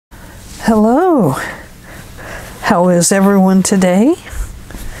Hello, how is everyone today?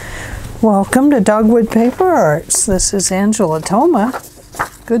 Welcome to Dogwood Paper Arts. This is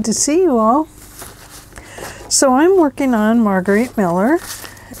Thoma. Good to see you all. So I'm working on Margarete Miller,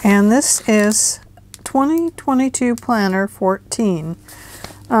 and this is 2022 Planner 14.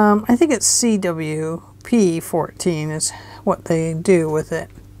 I think it's CWP 14 is what they do with it.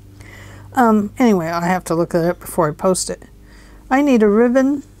 Anyway, I have to look at it before I post it. I need a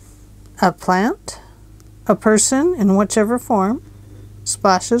ribbon, a plant, a person in whichever form,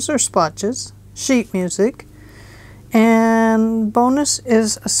 splashes or splotches, sheet music, and bonus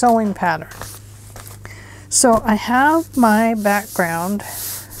is a sewing pattern. So I have my background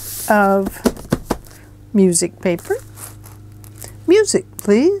of music paper. Music,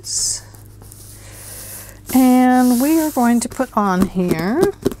 please. And we are going to put on here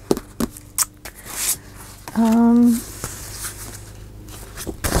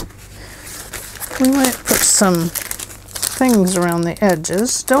we might put some things around the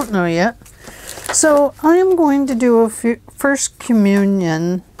edges. Don't know yet. So I am going to do a first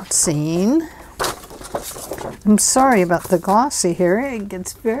communion scene. I'm sorry about the glossy here. It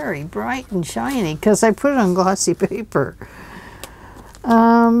gets very bright and shiny because I put it on glossy paper.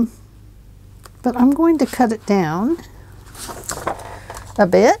 But I'm going to cut it down a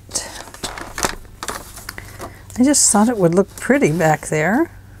bit. I just thought it would look pretty back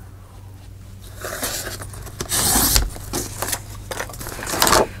there.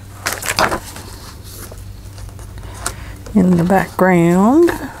 In the background.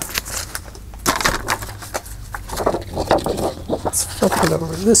 Let's flip it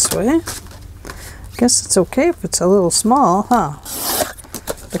over this way. I guess it's okay if it's a little small, huh?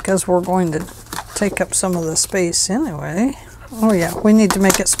 Because we're going to take up some of the space anyway. Oh yeah, we need to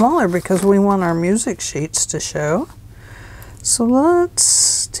make it smaller because we want our music sheets to show. So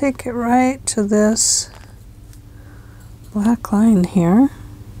let's take it right to this black line here.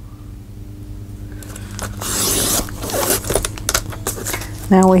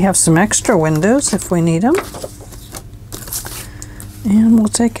 Now we have some extra windows if we need them. And we'll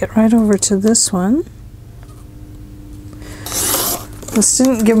take it right over to this one. This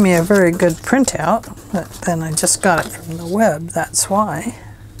didn't give me a very good printout, but then I just got it from the web, that's why.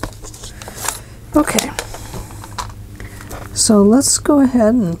 Okay. So let's go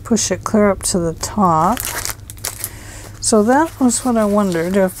ahead and push it clear up to the top. So that was what I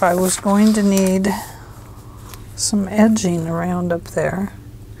wondered, if I was going to need some edging around up there.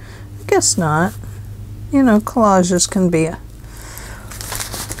 I guess not. You know, collages can be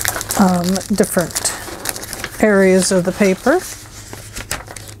different areas of the paper.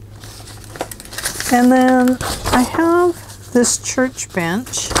 And then I have this church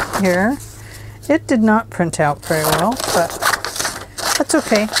bench here. It did not print out very well, but that's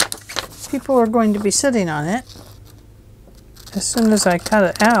okay. People are going to be sitting on it as soon as I cut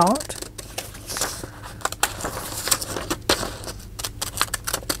it out.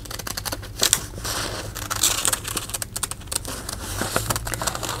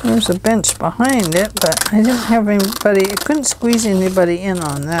 There's a bench behind it, but I didn't have anybody, I couldn't squeeze anybody in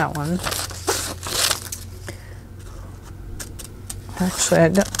on that one. Actually, I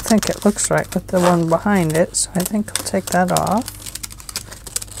don't think it looks right with the one behind it, so I think I'll take that off.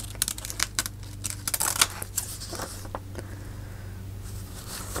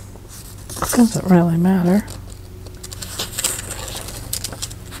 Doesn't really matter.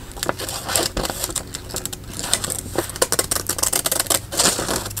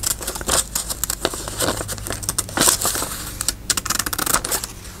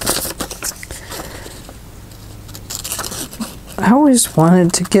 I always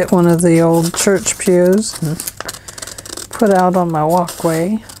wanted to get one of the old church pews and put out on my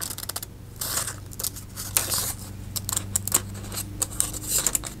walkway.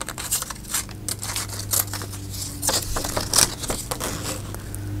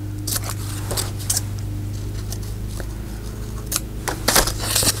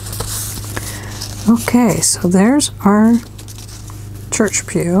 Okay, so there's our church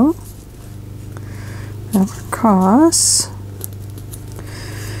pew. Now our cross.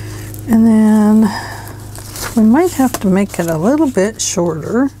 And then we might have to make it a little bit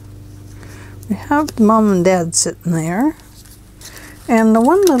shorter. We have mom and dad sitting there. And the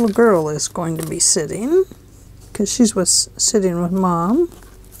one little girl is going to be sitting because she was sitting with mom.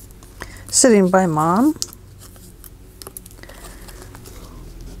 Sitting by mom.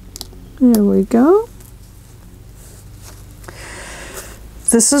 There we go.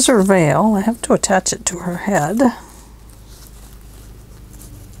 This is her veil. I have to attach it to her head.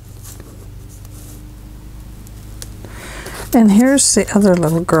 And here's the other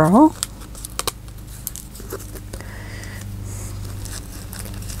little girl.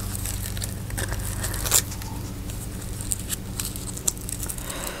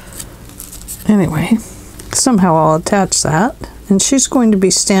 Anyway, somehow I'll attach that, and she's going to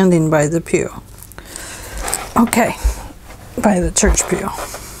be standing by the pew. Okay, by the church pew.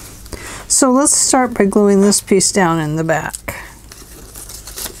 So let's start by gluing this piece down in the back.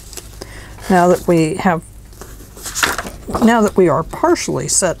 Now that we are partially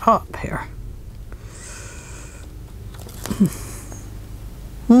set up here.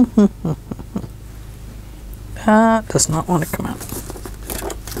 That does not want to come out.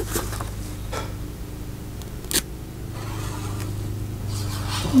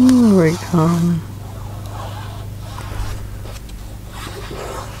 There we go.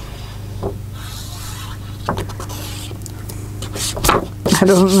 I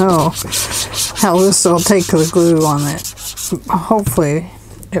don't know how this will take the glue on it. Hopefully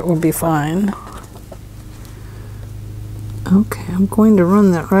it will be fine. Okay, I'm going to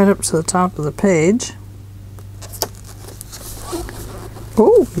run that right up to the top of the page.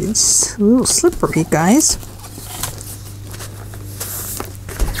 Oh, it's a little slippery, guys.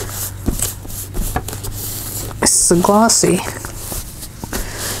 It's a glossy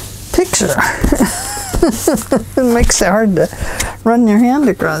picture. It makes it hard to run your hand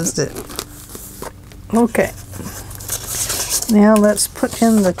across it. Okay. Now let's put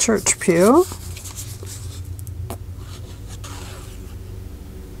in the church pew.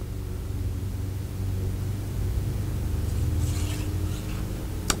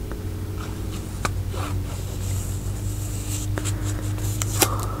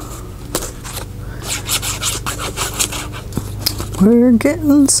 We're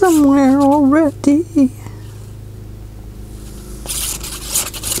getting somewhere already.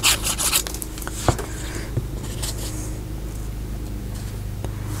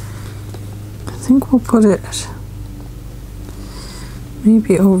 I think we'll put it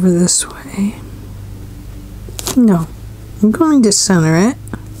maybe over this way. No, I'm going to center it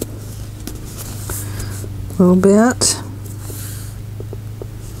a little bit.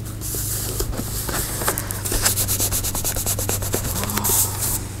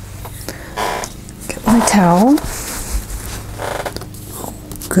 Towel. Oh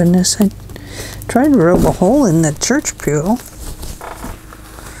goodness, I tried to rub a hole in the church pew.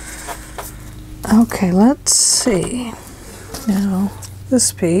 Okay, let's see. Now,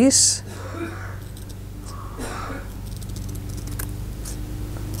 this piece.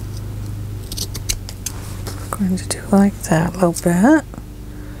 I'm going to do like that a little bit.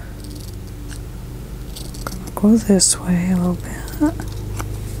 I'm going to go this way a little bit.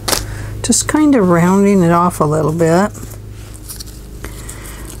 Just kind of rounding it off a little bit.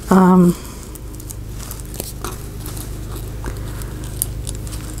 I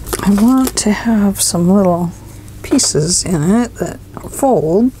want to have some little pieces in it that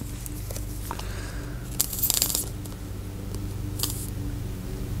fold.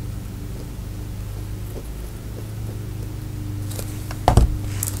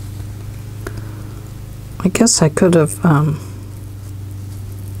 I guess I could have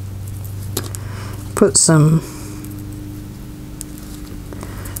put some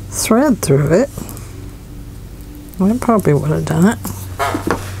thread through it. I probably would have done it.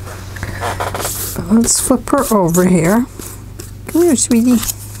 But let's flip her over here. Come here, sweetie.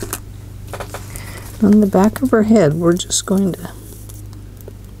 On the back of her head, we're just going to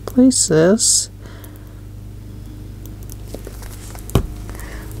place this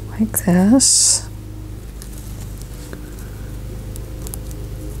like this.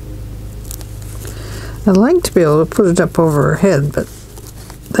 I'd like to be able to put it up over her head, but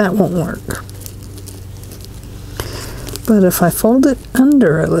that won't work. But if I fold it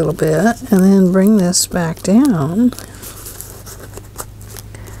under a little bit and then bring this back down.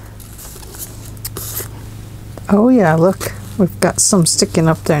 Oh yeah, look, we've got some sticking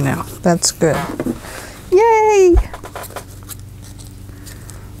up there now. That's good. Yay!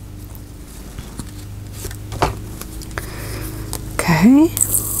 Okay.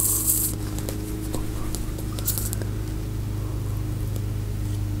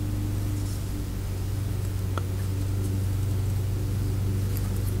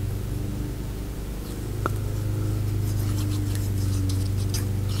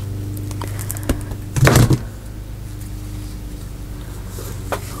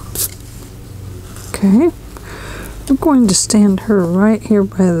 Okay, I'm going to stand her right here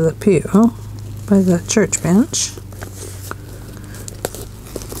by the pew, by the church bench.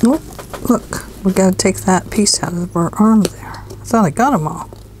 Oh, look, we got to take that piece out of her arm there. I thought I got them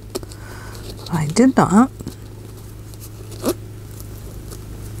all. I did not.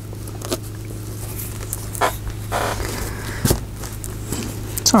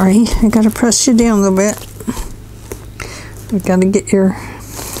 Sorry, I got to press you down a little bit. We got to get your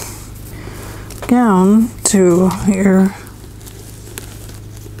down to your,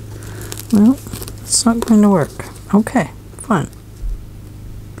 well, it's not going to work. Okay, fine.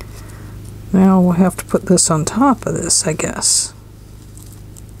 Now we'll have to put this on top of this, I guess.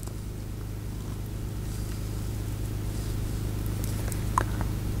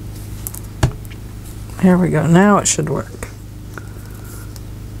 There we go. Now it should work.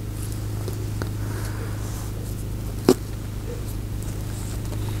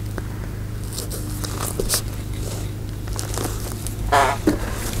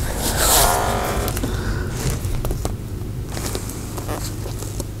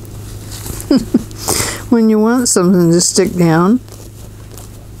 When you want something to stick down,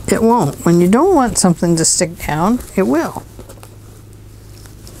 it won't. When you don't want something to stick down, it will.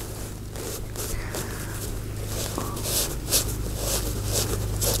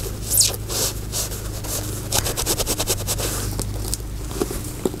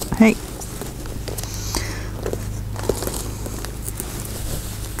 Hey.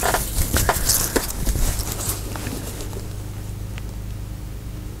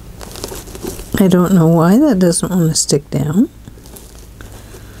 I don't know why that doesn't want to stick down.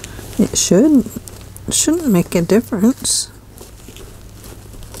 It shouldn't make a difference.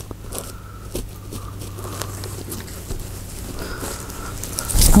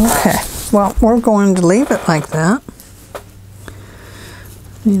 Okay, well, we're going to leave it like that.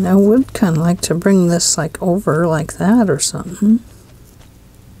 I mean, I would kind of like to bring this like over like that or something.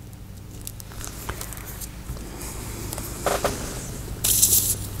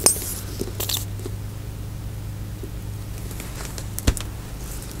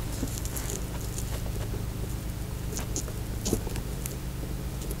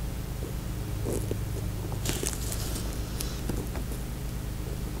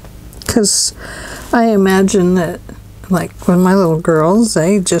 Because I imagine that, like, when my little girls,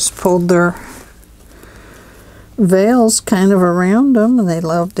 they just pulled their veils kind of around them and they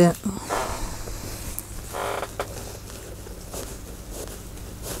loved it.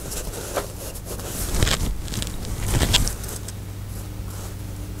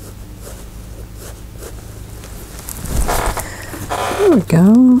 There we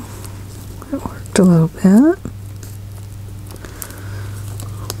go. That worked a little bit.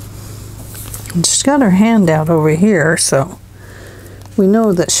 And she's got her hand out over here, so we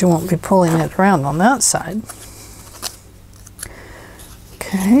know that she won't be pulling it around on that side.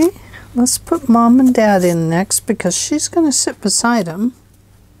 Okay, let's put Mom and Dad in next because she's going to sit beside them.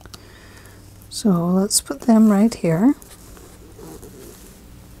 So let's put them right here.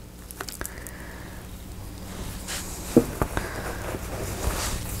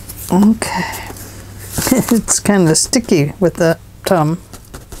 Okay. It's kind of sticky with the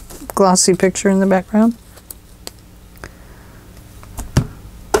glossy picture in the background.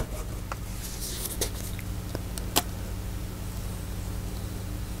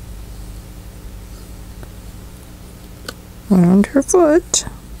 Around her foot,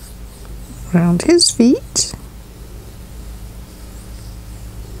 around his feet.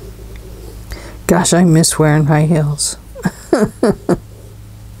 Gosh, I miss wearing high heels.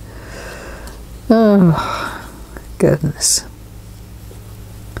 Oh, goodness.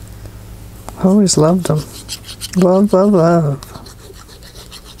 Always loved them. Love, love, love.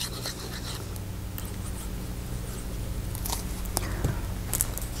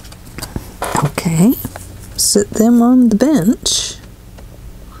 Okay, sit them on the bench.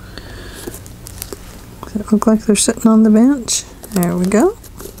 Does it look like they're sitting on the bench? There we go.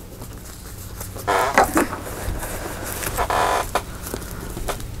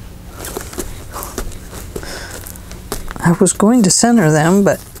 I was going to center them,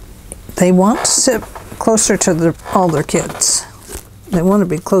 but they want to sit closer to all their kids. They want to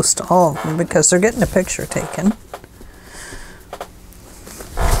be close to all of them because they're getting a picture taken.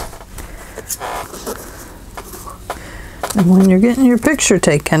 And when you're getting your picture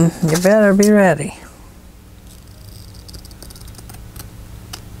taken, you better be ready.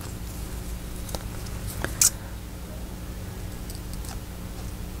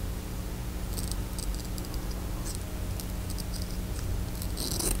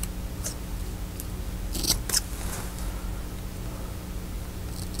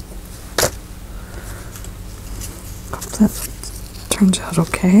 That turns out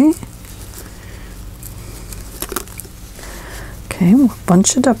okay. Okay, we'll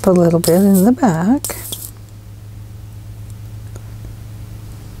bunch it up a little bit in the back.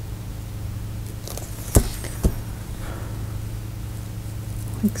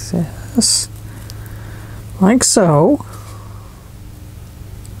 Like this. Like so.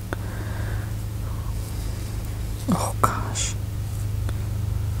 Oh gosh.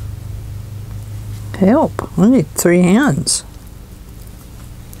 Help, I need 3 hands.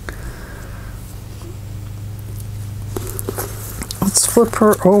 Let's flip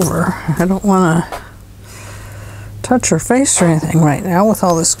her over. I don't want to touch her face or anything right now with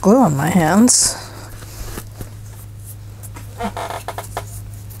all this glue on my hands.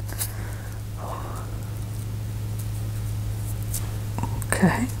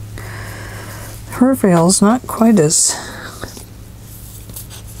 Okay. Her veil's not quite as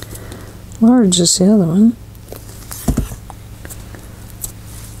large as the other one.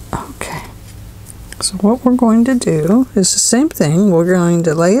 Okay. So what we're going to do is the same thing. We're going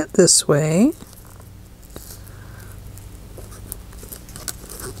to lay it this way.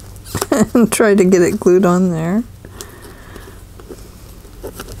 And try to get it glued on there.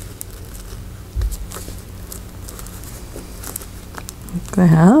 Like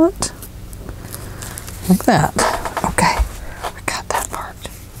that. Like that. Okay, I got that part.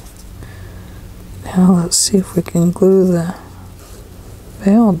 Now let's see if we can glue the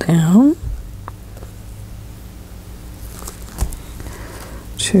veil down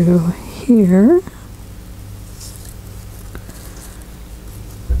to here.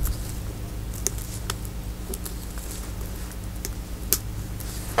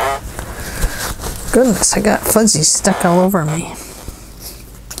 Goodness, I got fuzzy stuck all over me.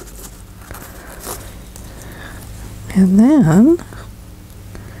 And then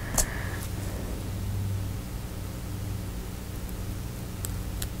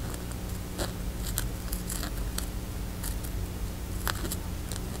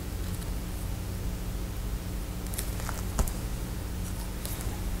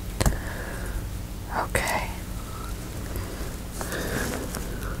okay.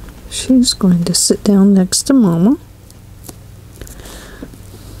 She's going to sit down next to Mama.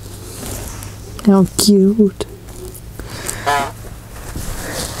 How cute.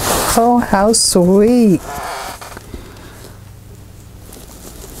 Oh, how sweet.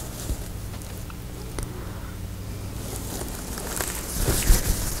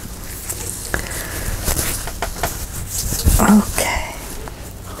 Okay.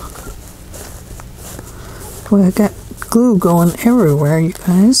 Boy, I got glue going everywhere, you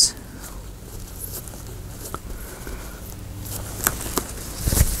guys.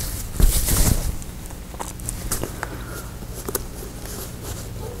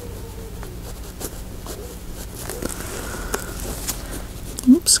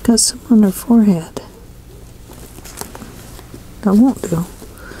 Oops, got some on her forehead. That won't do.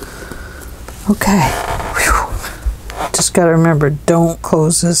 Okay. Whew. Just gotta remember, don't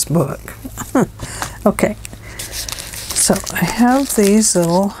close this book. Okay. So I have these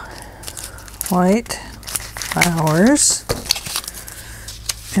little white flowers,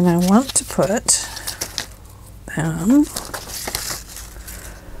 and I want to put them.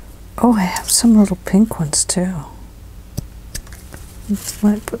 Oh, I have some little pink ones too.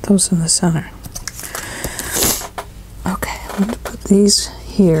 Might put those in the center. Okay, I'm going to put these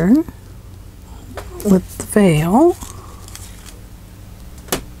here with the veil.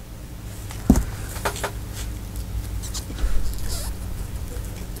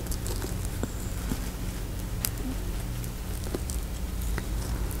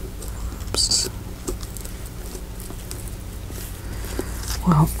 Oops.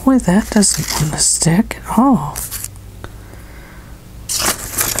 Well, boy, that doesn't want to stick at all.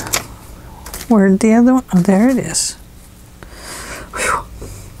 Where'd the other one? Oh, there it is. Whew.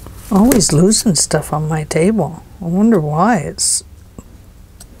 Always losing stuff on my table. I wonder why. It's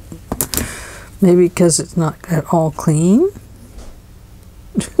maybe because it's not all clean.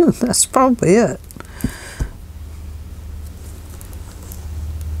 That's probably it.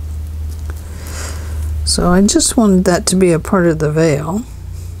 So I just wanted that to be a part of the veil.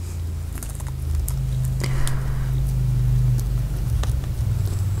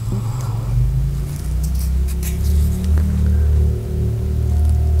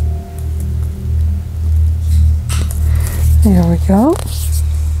 There we go.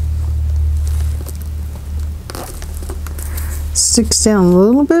 Sticks down a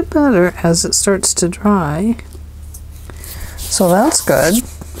little bit better as it starts to dry. So that's good.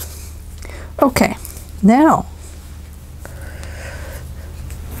 Okay, now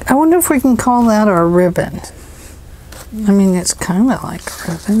I wonder if we can call that our ribbon. I mean, it's kind of like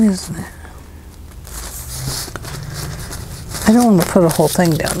a ribbon, isn't it? I don't want to put a whole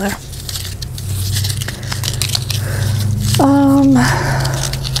thing down there.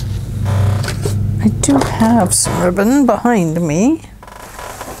 I do have some ribbon behind me,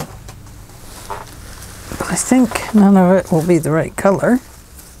 but I think none of it will be the right color.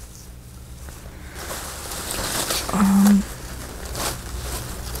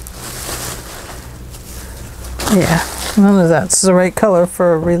 Yeah, none of that's the right color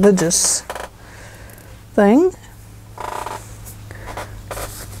for a religious thing.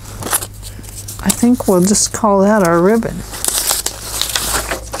 I think we'll just call that our ribbon.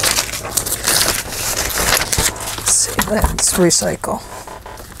 Let's see, let's recycle.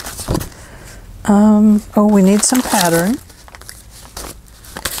 Oh, we need some pattern.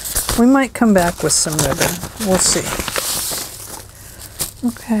 We might come back with some ribbon. We'll see.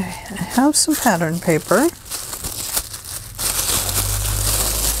 Okay, I have some pattern paper.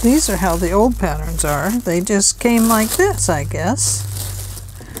 These are how the old patterns are. They just came like this, I guess.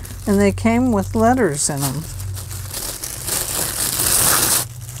 And they came with letters in them.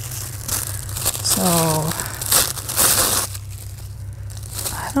 So,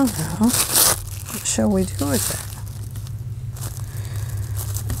 I don't know. What shall we do with it?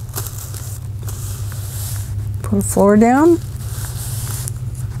 Put a floor down?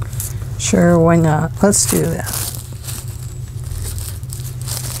 Sure, why not? Let's do that.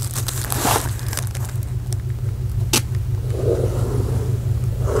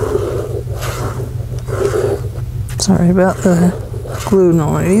 Sorry about the glue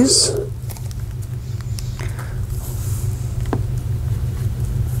noise.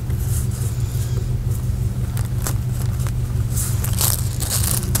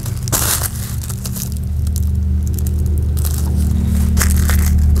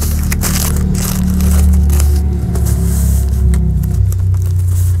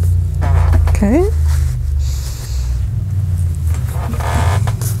 Okay.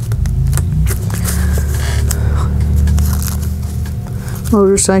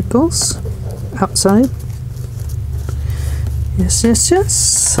 Motorcycles outside. Yes, yes,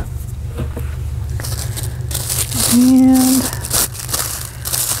 yes. And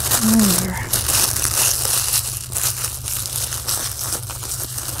there.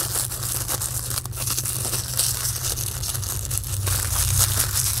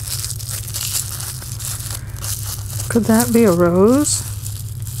 Could that be a rose?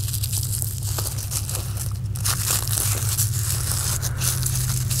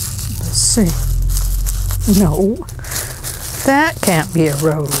 See. No, that can't be a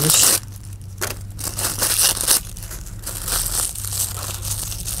rose.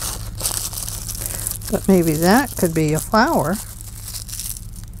 But maybe that could be a flower.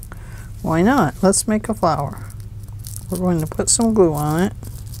 Why not? Let's make a flower. We're going to put some glue on it.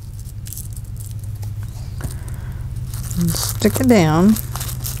 And stick it down.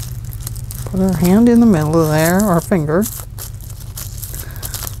 Put our hand in the middle of there, our finger.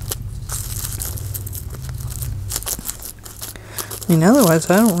 I mean, otherwise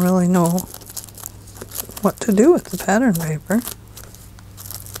I don't really know what to do with the pattern paper.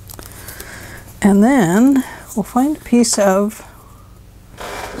 And then we'll find a piece of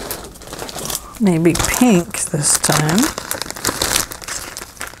maybe pink this time.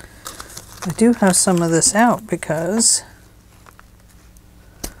 I do have some of this out because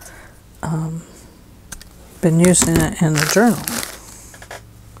been using it in the journal.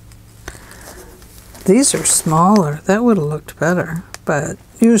 These are smaller. That would have looked better, but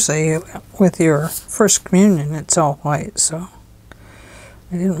usually with your first communion it's all white, so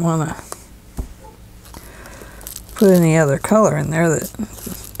I didn't want to put any other color in there that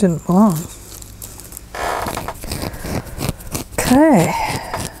didn't belong. Okay,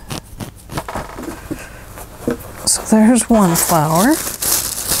 so there's one flower.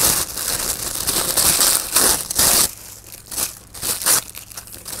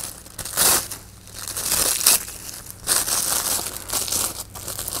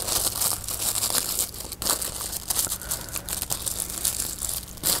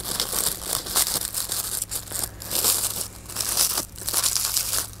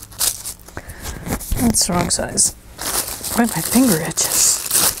 That's the wrong size. Why my finger itches?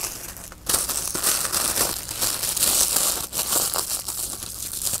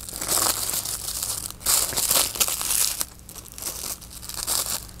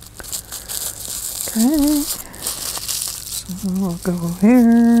 Okay. So we'll go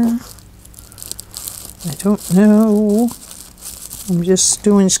here. I don't know. I'm just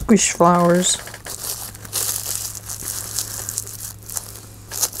doing squish flowers.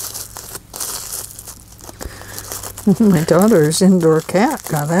 My daughter's indoor cat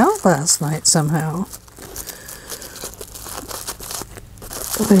got out last night somehow.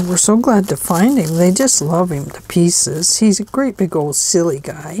 They were so glad to find him. They just love him to pieces. He's a great big old silly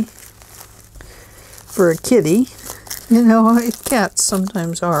guy for a kitty. You know, cats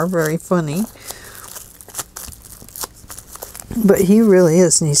sometimes are very funny. But he really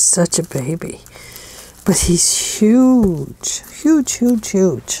is, and he's such a baby. But he's huge. Huge, huge,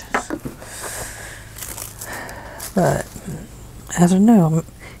 huge. But I don't know.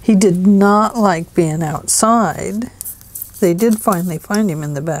 He did not like being outside. They did finally find him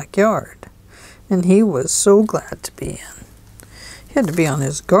in the backyard, and he was so glad to be in. He had to be on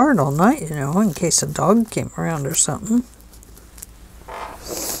his guard all night, you know, in case a dog came around or something.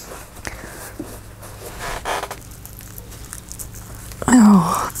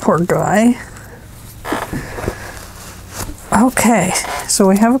 Oh, poor guy. Okay, so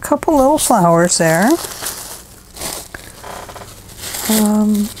we have a couple little flowers there.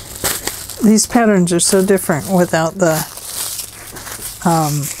 These patterns are so different without the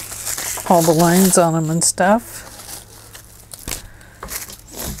all the lines on them and stuff.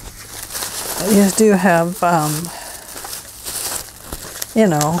 You do have, you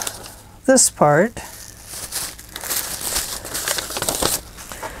know, this part.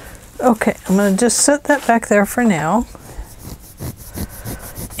 Okay, I'm going to just set that back there for now.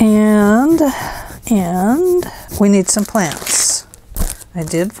 And we need some plants. I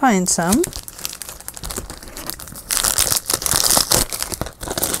did find some.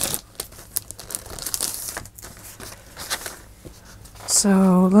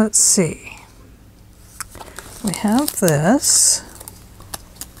 So let's see. We have this.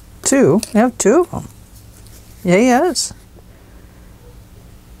 Two. We have two of them. Yeah, yes.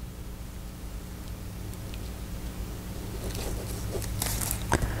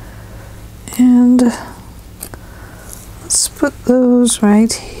 And let's put those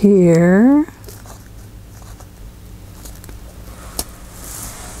right here.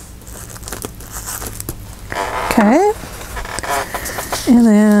 Okay. And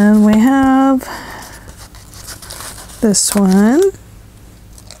then we have this one.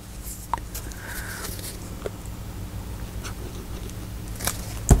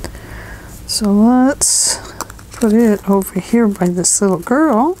 So let's put it over here by this little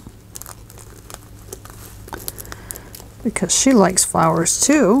girl, because she likes flowers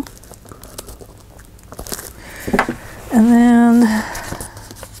too. And then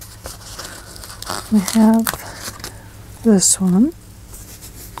we have this one.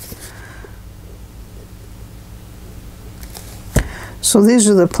 So these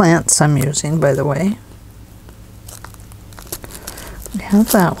are the plants I'm using, by the way. We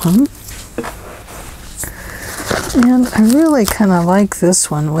have that one. And I really kind of like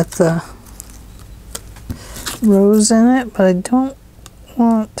this one with the rose in it, but I don't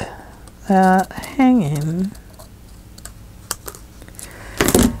want that hanging.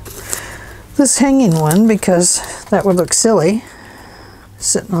 This hanging one, because that would look silly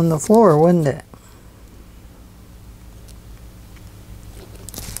sitting on the floor, wouldn't it?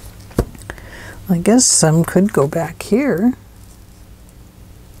 I guess some could go back here.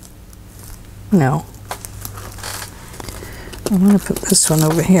 No. I'm going to put this one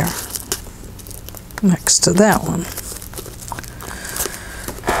over here next to that one.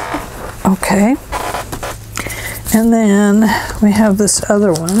 Okay. And then we have this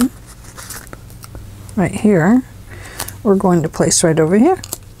other one right here. We're going to place right over here.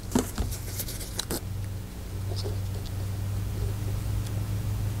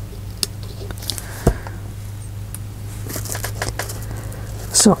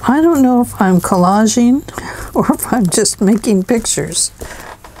 So I don't know if I'm collaging or if I'm just making pictures.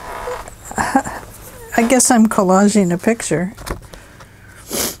 I guess I'm collaging a picture.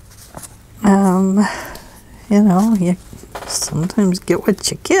 You know, you sometimes get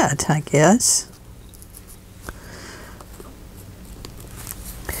what you get, I guess.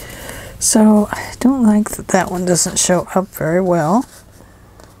 So I don't like that that one doesn't show up very well.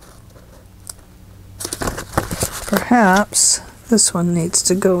 Perhaps this one needs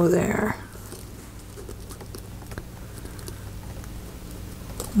to go there.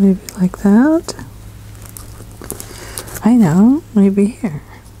 Maybe like that. I know, maybe here.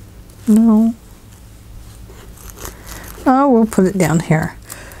 No. Oh, we'll put it down here.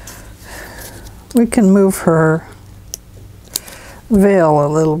 We can move her veil a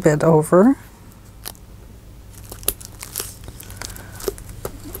little bit over.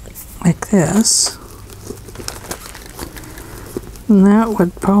 Like this. And that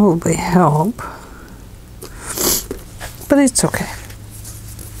would probably help. But it's okay.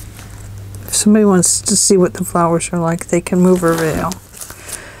 If somebody wants to see what the flowers are like, they can move her veil.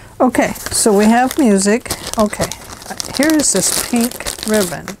 Okay, so we have music. Okay, here is this pink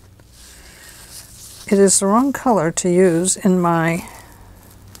ribbon. It is the wrong color to use in my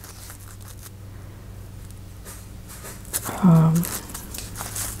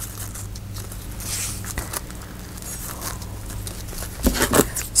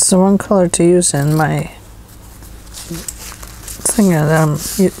it's the wrong color to use in my thing that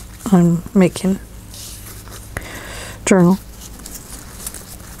I'm making. journal.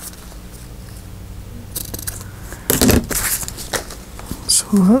 So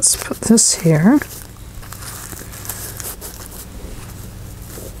let's put this here.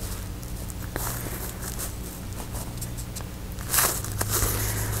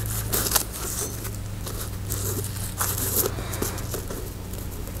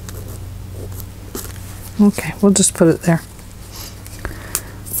 Okay, we'll just put it there.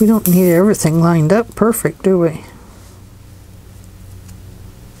 We don't need everything lined up perfect, do we?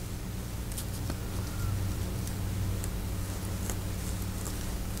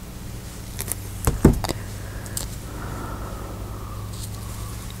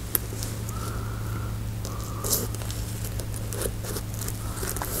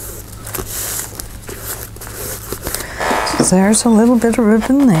 So there's a little bit of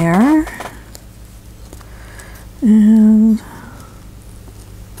ribbon there. And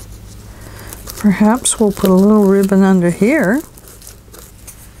perhaps we'll put a little ribbon under here.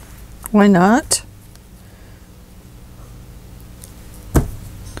 Why not?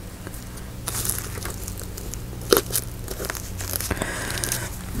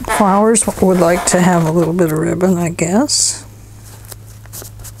 Flowers would like to have a little bit of ribbon, I guess.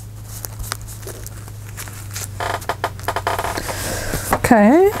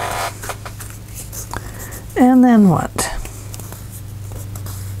 Okay. And then what?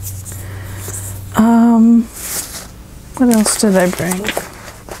 What else did I bring?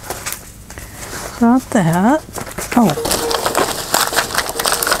 Not that. Oh.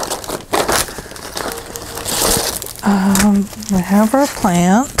 We have our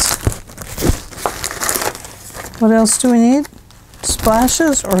plant. What else do we need?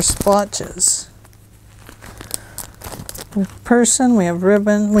 Splashes or splotches? We have person, we have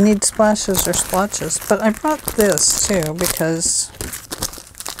ribbon. We need splashes or splotches. But I brought this too because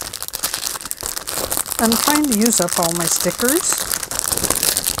I'm trying to use up all my stickers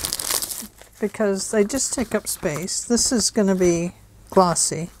because they just take up space. This is going to be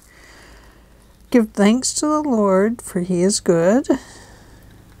glossy. Give thanks to the Lord, for he is good.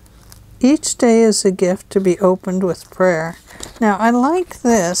 Each day is a gift to be opened with prayer. Now I like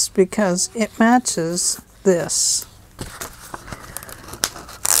this because it matches this.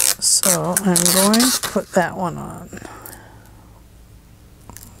 So I'm going to put that one on.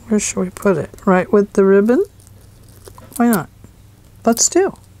 Where should we put it? Right with the ribbon? Why not? Let's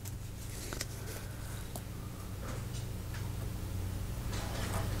do.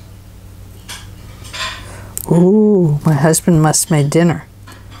 Ooh, my husband must make dinner.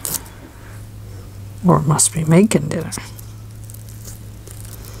 Or must be making dinner.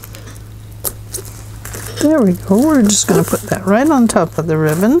 There we go. We're just going to put that right on top of the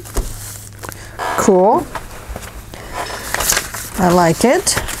ribbon. Cool. I like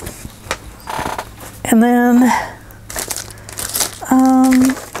it. And then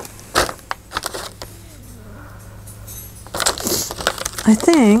I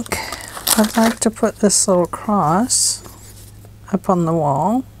think I'd like to put this little cross up on the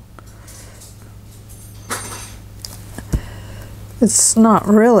wall. It's not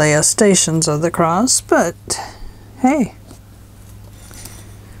really a Stations of the Cross, but hey,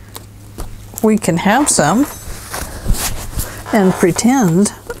 we can have some and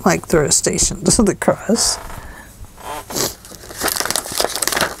pretend like they're a Stations of the Cross.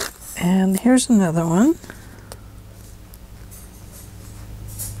 And here's another one.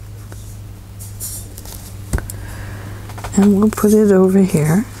 And we'll put it over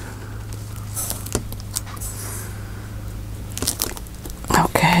here.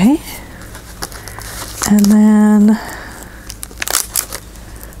 Okay. And then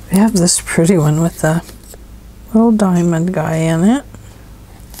we have this pretty one with the little diamond guy in it.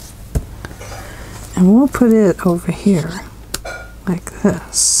 And we'll put it over here like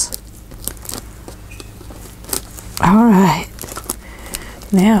this. All right.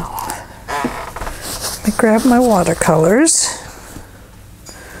 Now, let me grab my watercolors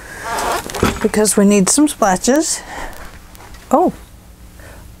because we need some splashes. Oh,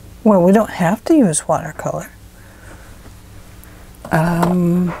 well, we don't have to use watercolor.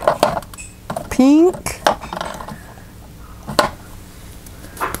 Pink.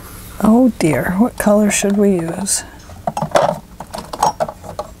 Oh dear, what color should we use?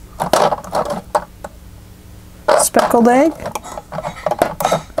 Speckled egg?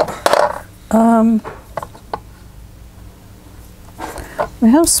 We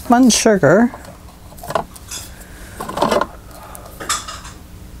have spun sugar.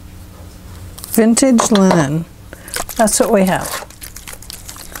 Vintage linen. That's what we have.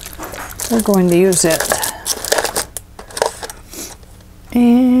 We're going to use it.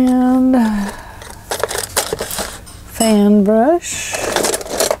 And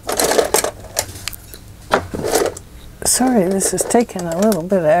Sorry, this is taking a little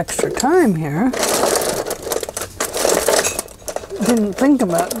bit of extra time here. Didn't think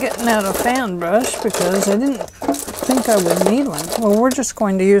about getting out a fan brush because I didn't think I would need one. Well, we're just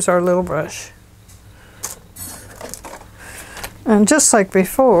going to use our little brush. And just like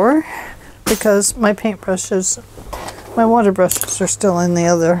before, because my paintbrushes, my water brushes are still in the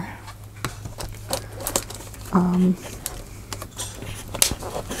other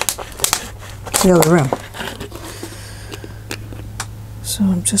room. So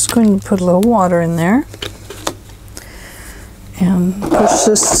I'm just going to put a little water in there and push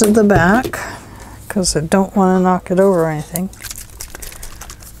this to the back because I don't want to knock it over or anything.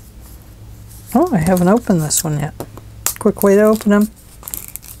 Oh, I haven't opened this one yet. Quick way to open them.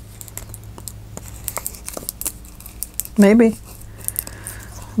 Maybe.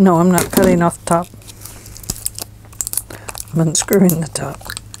 No, I'm not cutting off the top. I'm unscrewing the top.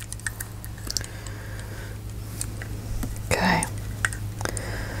 Okay.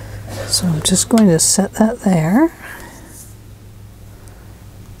 So I'm just going to set that there.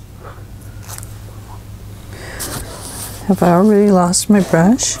 Have I already lost my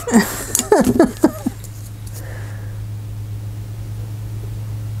brush?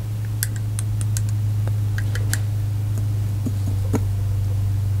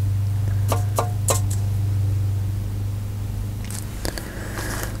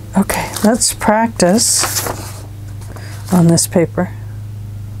 Okay, let's practice on this paper.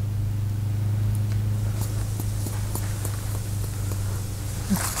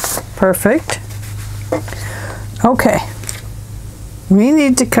 Perfect. Okay, we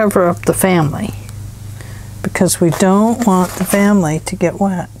need to cover up the family because we don't want the family to get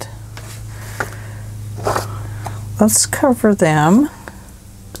wet. Let's cover them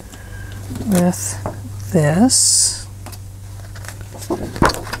with this.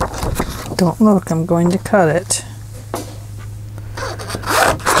 Don't look, I'm going to cut it.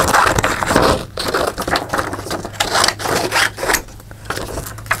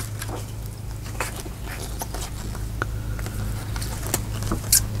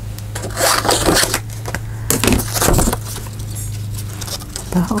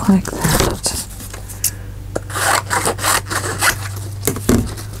 About like that.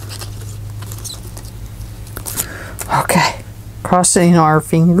 Okay, crossing our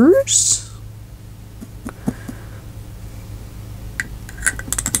fingers.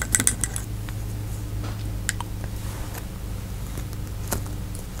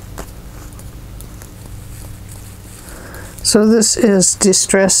 So this is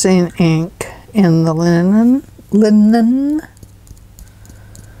distressing ink in the linen.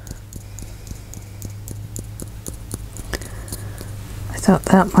 I thought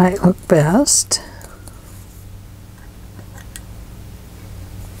that might look best.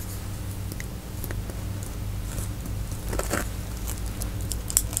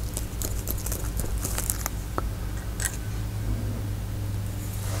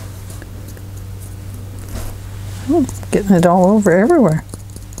 Oh, getting it all over everywhere.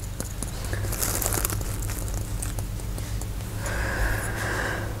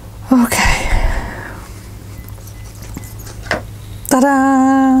 Okay.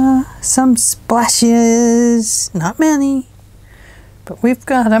 Ta-da! Some splashes. Not many, but we've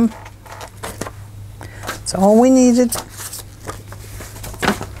got them. That's all we needed.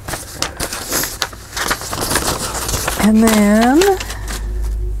 And then,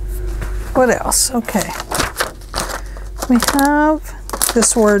 what else? Okay. We have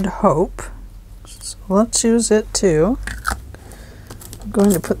this word hope, so let's use it too. I'm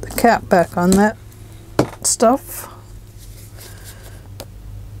going to put the cap back on that stuff.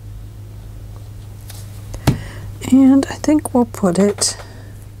 And I think we'll put it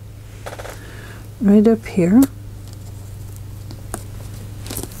right up here.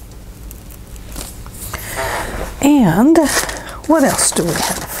 And what else do we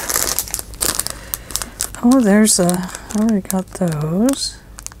have? Oh, there's I already got those.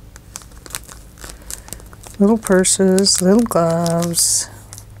 Little purses, little gloves.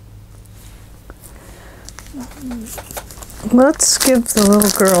 Let's give the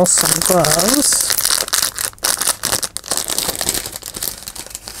little girl some gloves.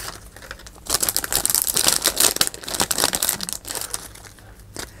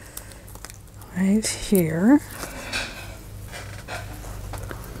 Right here.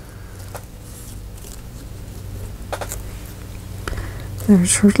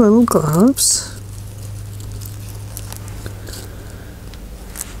 There's her little gloves.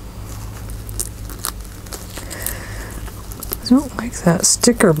 I don't like that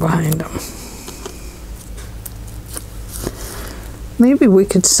sticker behind them. Maybe we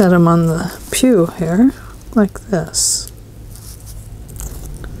could set them on the pew here. like this.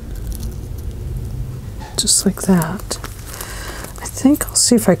 Just like that. I think I'll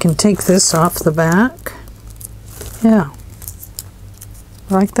see if I can take this off the back. Yeah.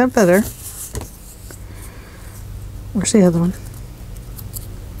 I like that better. Where's the other one?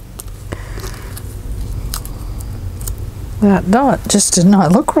 That dot just did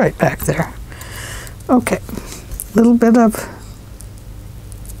not look right back there. Okay. A little bit of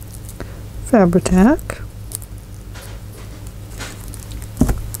Fabri-Tac.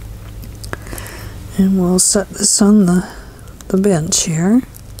 And we'll set this on the bench here.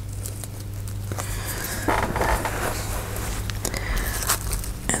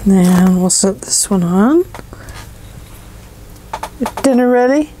 And then we'll set this one on. Dinner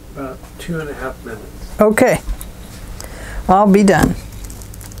ready? About 2.5 minutes. Okay. I'll be done.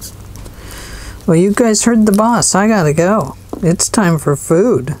 Well, you guys heard the boss. I gotta go. It's time for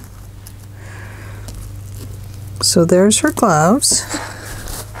food. So there's her gloves.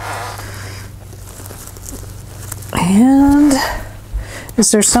 And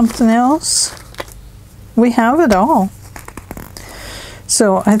is there something else? We have it all.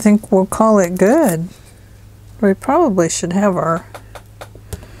 So I think we'll call it good. We probably should have our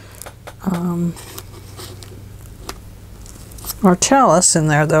chalice in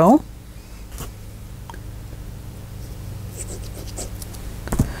there though.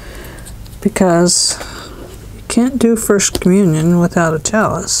 Because you can't do First Communion without a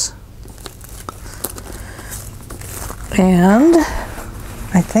chalice. And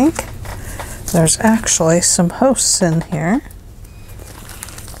I think there's actually some hosts in here.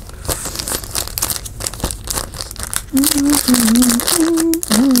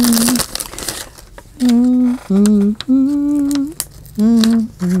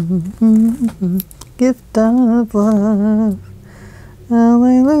 Gift of love.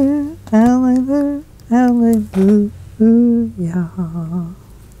 Hallelujah, hallelujah, hallelujah.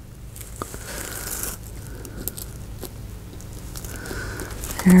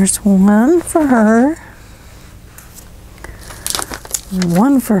 There's one for her. And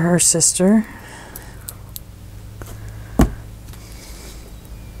one for her sister.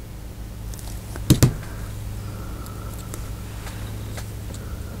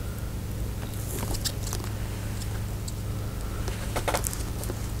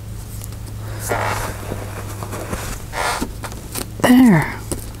 There.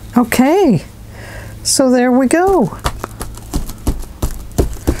 Okay. So there we go.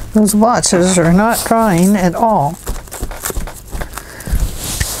 Those watches are not drying at all.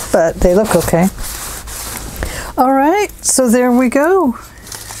 But they look okay. All right. So there we go.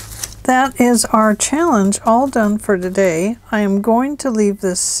 That is our challenge all done for today. I am going to leave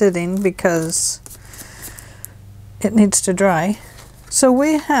this sitting because it needs to dry. So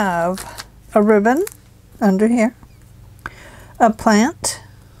we have a ribbon under here. A plant,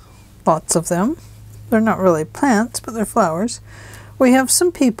 lots of them. They're not really plants, but they're flowers. We have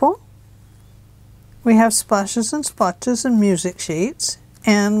some people. We have splashes and splotches and music sheets.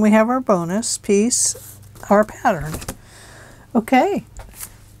 And we have our bonus piece, our pattern. Okay.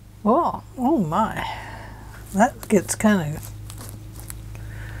 Whoa, oh my. That gets kind of...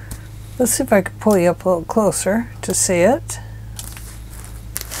 Let's see if I can pull you up a little closer to see it.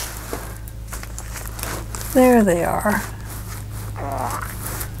 There they are.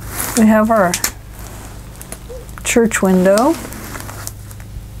 We have our church window.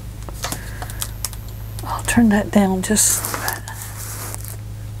 I'll turn that down just...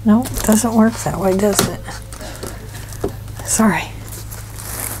 No, it doesn't work that way, does it? Sorry.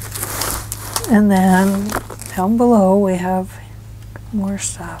 And then down below we have more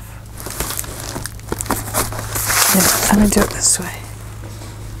stuff. Yeah, let me do it this way.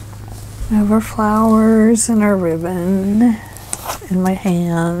 We have our flowers and our ribbon in my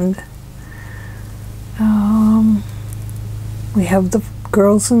hand. We have the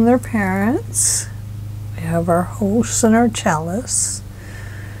girls and their parents. We have our hosts and our chalice.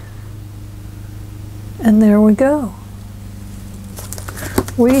 And there we go.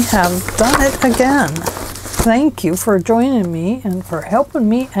 We have done it again. Thank you for joining me and for helping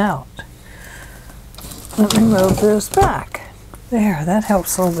me out. Let me move this back. There, that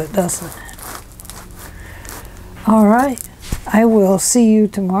helps a little bit, doesn't it? All right. I will see you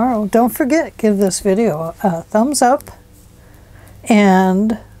tomorrow. Don't forget, give this video a thumbs up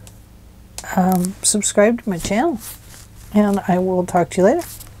and subscribe to my channel. And I will talk to you later.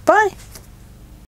 Bye.